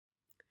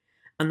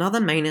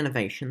Another main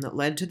innovation that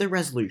led to the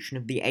resolution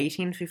of the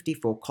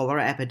 1854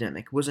 cholera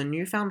epidemic was a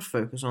newfound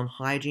focus on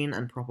hygiene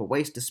and proper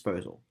waste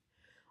disposal.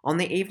 On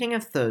the evening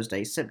of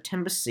Thursday,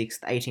 September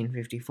 6,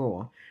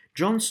 1854,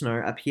 John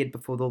Snow appeared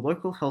before the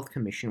local health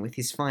commission with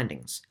his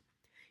findings.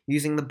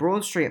 Using the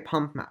Broad Street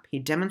pump map, he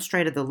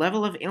demonstrated the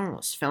level of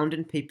illness found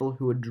in people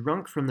who had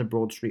drunk from the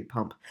Broad Street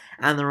pump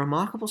and the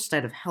remarkable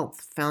state of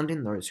health found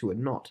in those who had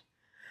not.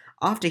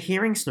 After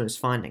hearing Snow's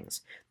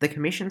findings, the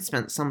commission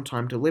spent some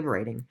time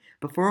deliberating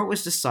before it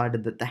was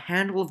decided that the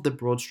handle of the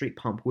Broad Street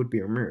pump would be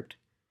removed.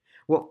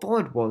 What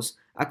followed was,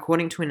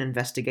 according to an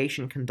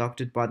investigation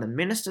conducted by the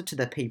Minister to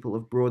the People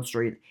of Broad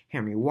Street,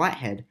 Henry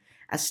Whitehead,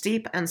 a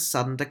steep and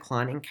sudden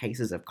decline in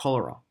cases of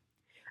cholera.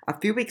 A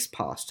few weeks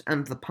passed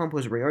and the pump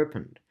was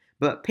reopened,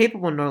 but people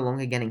were no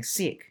longer getting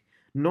sick,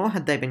 nor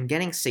had they been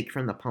getting sick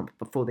from the pump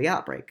before the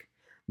outbreak.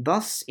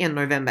 Thus, in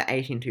November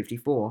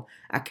 1854,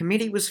 a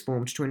committee was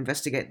formed to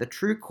investigate the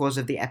true cause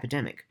of the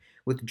epidemic,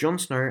 with John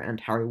Snow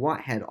and Harry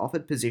Whitehead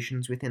offered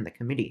positions within the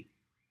committee.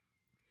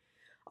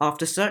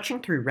 After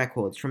searching through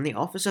records from the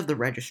Office of the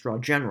Registrar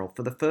General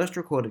for the first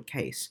recorded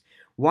case,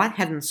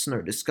 Whitehead and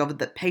Snow discovered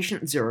that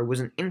patient 0 was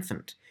an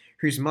infant,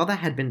 whose mother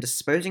had been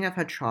disposing of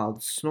her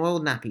child's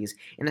soiled nappies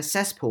in a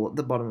cesspool at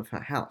the bottom of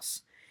her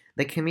house.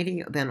 The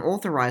committee then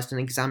authorized an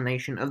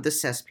examination of the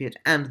cesspit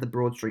and the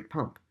Broad Street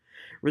pump.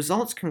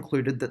 Results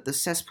concluded that the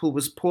cesspool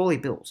was poorly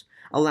built,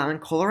 allowing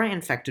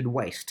cholera-infected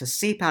waste to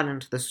seep out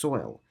into the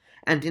soil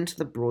and into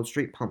the Broad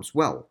Street pump's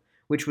well,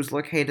 which was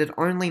located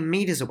only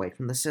meters away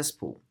from the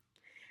cesspool.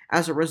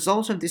 As a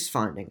result of this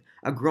finding,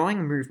 a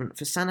growing movement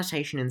for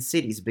sanitation in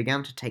cities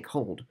began to take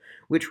hold,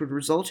 which would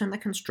result in the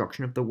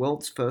construction of the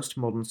world's first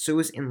modern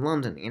sewers in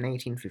London in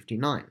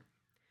 1859.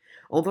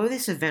 Although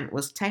this event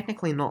was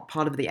technically not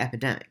part of the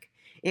epidemic,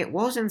 it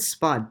was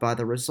inspired by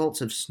the results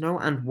of Snow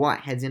and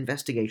Whitehead's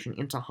investigation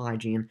into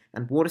hygiene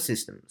and water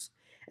systems,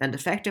 and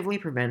effectively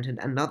prevented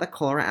another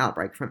cholera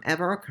outbreak from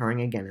ever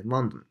occurring again in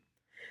London.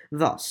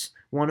 Thus,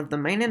 one of the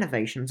main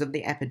innovations of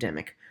the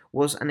epidemic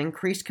was an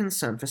increased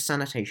concern for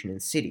sanitation in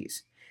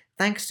cities.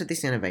 Thanks to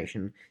this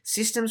innovation,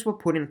 systems were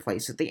put in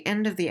place at the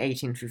end of the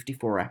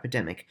 1854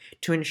 epidemic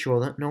to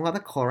ensure that no other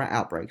cholera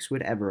outbreaks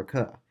would ever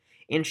occur.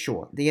 In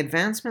short, the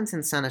advancements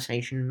in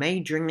sanitation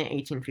made during the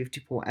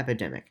 1854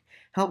 epidemic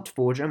helped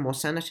forge a more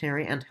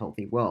sanitary and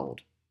healthy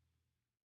world.